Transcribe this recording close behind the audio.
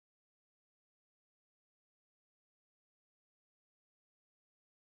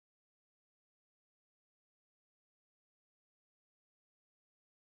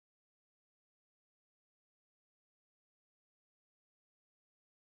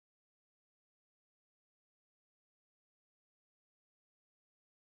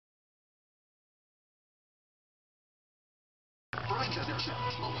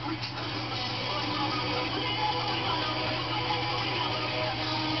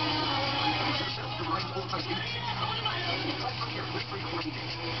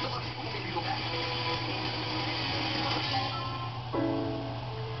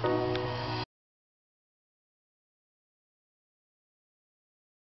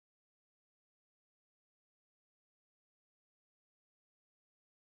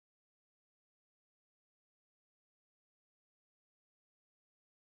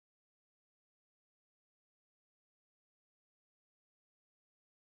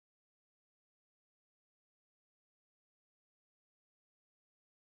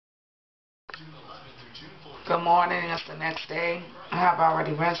Good morning, it's the next day. I have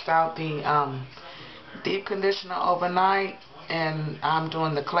already rinsed out the deep conditioner overnight, and I'm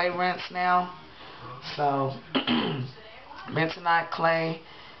doing the clay rinse now. So, bentonite clay,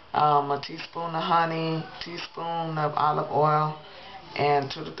 a teaspoon of honey, teaspoon of olive oil, and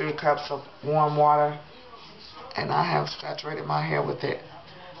 2 to 3 cups of warm water. And I have saturated my hair with it.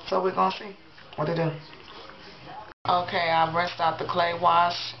 So we're going to see what to do. Okay, I've rinsed out the clay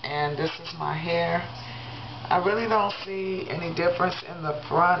wash, and this is my hair. I really don't see any difference in the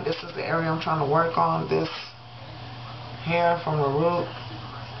front. This is the area I'm trying to work on. This hair from the root.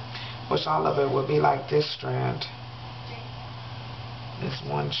 Wish all of it would be like this strand. This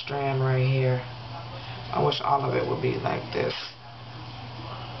one strand right here. I wish all of it would be like this.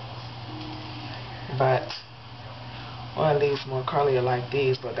 But, or at least more curlier like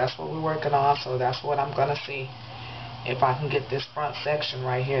these. But that's what we're working on. So that's what I'm going to see. If I can get this front section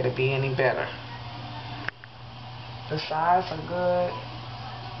right here to be any better. The sides are good.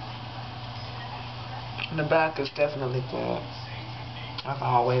 And the back is definitely good. As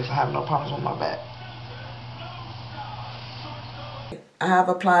always, I have no problems with my back. I have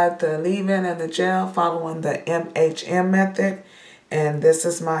applied the leave-in and the gel following the MHM method. And this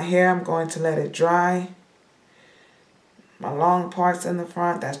is my hair. I'm going to let it dry. My long parts in the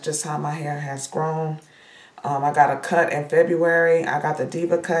front, that's just how my hair has grown. I got a cut in February. I got the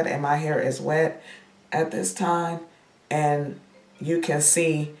Diva cut and my hair is wet at this time. And you can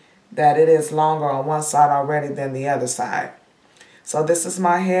see that it is longer on one side already than the other side. So this is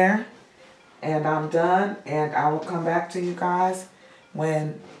my hair, and I'm done, and I will come back to you guys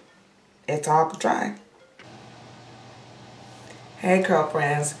when it's all dry. Hey curl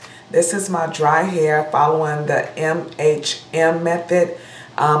friends, this is my dry hair following the MHM method.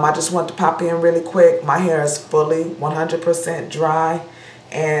 I just want to pop in really quick. My hair is fully 100% dry,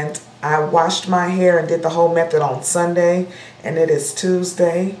 and I washed my hair and did the whole method on Sunday, and it is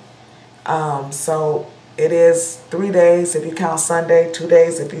Tuesday. So it is 3 days if you count Sunday, 2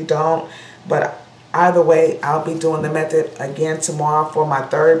 days if you don't. But either way, I'll be doing the method again tomorrow for my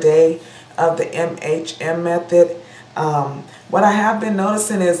 3rd day of the MHM method. What I have been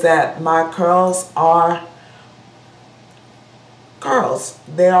noticing is that my curls are curls.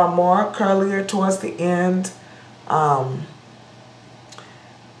 They are more curlier towards the end.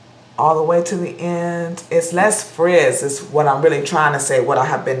 All the way to the end. It's less frizz is what I'm really trying to say, what I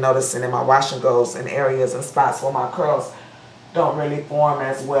have been noticing in my wash and goes in areas and spots where my curls don't really form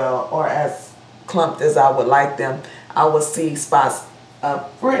as well or as clumped as I would like them. I will see spots of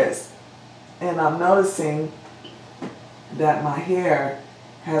frizz. And I'm noticing that my hair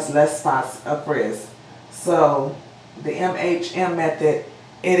has less spots of frizz. So the MHM method,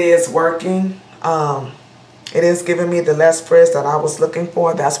 it is working. It is giving me the less frizz that I was looking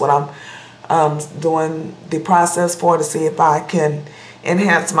for. That's what I'm doing the process for, to see if I can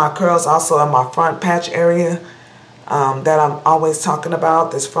enhance my curls also in my front patch area that I'm always talking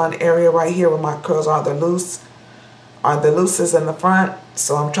about. This front area right here where my curls are the loosest in the front.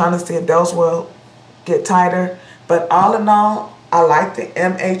 So I'm trying to see if those will get tighter. But all in all, I like the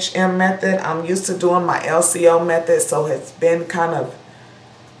MHM method. I'm used to doing my LCO method, so it's been kind of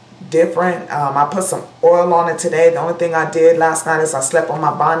different. I put some oil on it today. The only thing I did last night is I slept on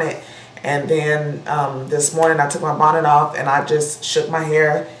my bonnet, and then this morning I took my bonnet off and I just shook my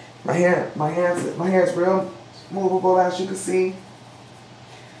hair. My hair is real movable, as you can see.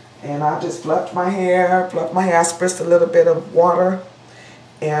 And I just fluffed my hair. I spritzed a little bit of water,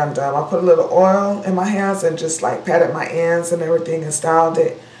 and I put a little oil in my hands and just like patted my ends and everything and styled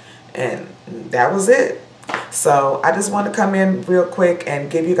it, and that was it. So I just want to come in real quick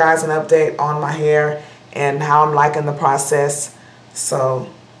and give you guys an update on my hair and how I'm liking the process. So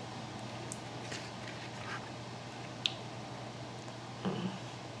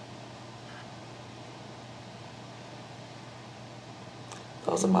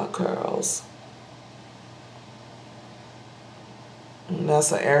those are my curls. And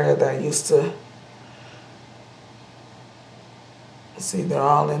that's an area that used to See, they're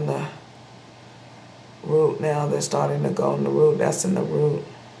all in the root now. They're starting to go in the root. That's in the root.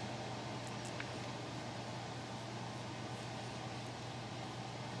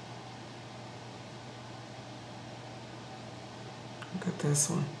 Look at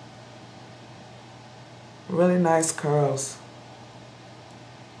this one. Really nice curls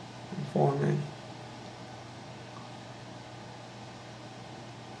forming.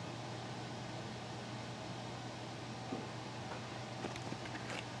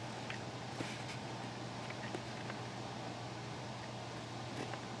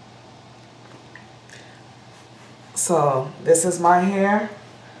 So this is my hair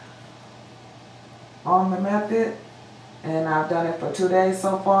on the method, and I've done it for 2 days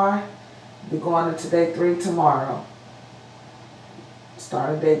so far. Be going into day 3 tomorrow.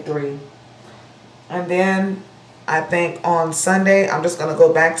 Start of day 3. And then I think on Sunday I'm just gonna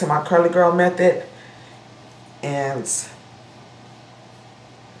go back to my curly girl method and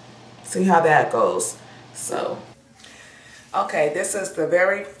see how that goes. So okay, this is the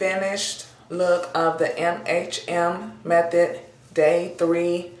very finished look of the MHM method, day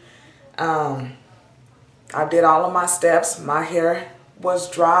 3. I did all of my steps. My hair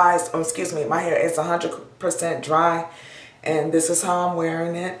was dry, my hair is 100% dry, and this is how I'm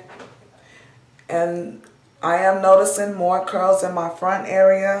wearing it. And I am noticing more curls in my front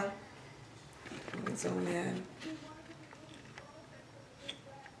area. Let me zoom in.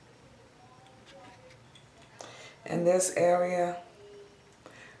 In this area,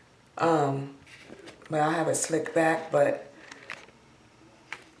 but I have it slicked back, but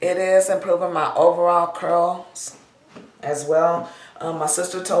it is improving my overall curls as well. My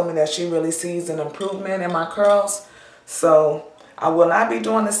sister told me that she really sees an improvement in my curls. So I will not be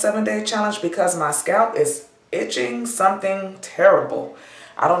doing the 7-day challenge because my scalp is itching something terrible.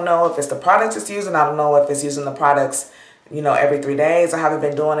 I don't know if it's the products it's using. I don't know if it's using the products, you know, every 3 days. I haven't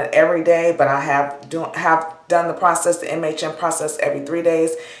been doing it every day, but I have done the process, the MHM process, every 3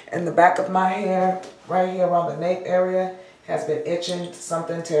 days. And the back of my hair, right here around the nape area, has been itching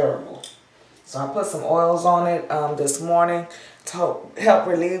something terrible. So I put some oils on it this morning to help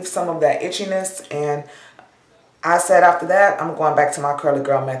relieve some of that itchiness. And I said after that, I'm going back to my curly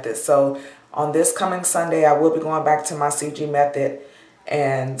girl method. So on this coming Sunday, I will be going back to my CG method.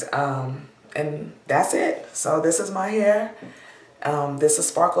 And that's it. So this is my hair. This is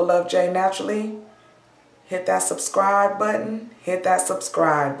Sparkle Love J Naturally. Hit that subscribe button. Hit that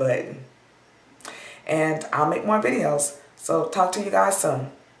subscribe button. And I'll make more videos. So talk to you guys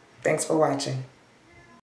soon. Thanks for watching.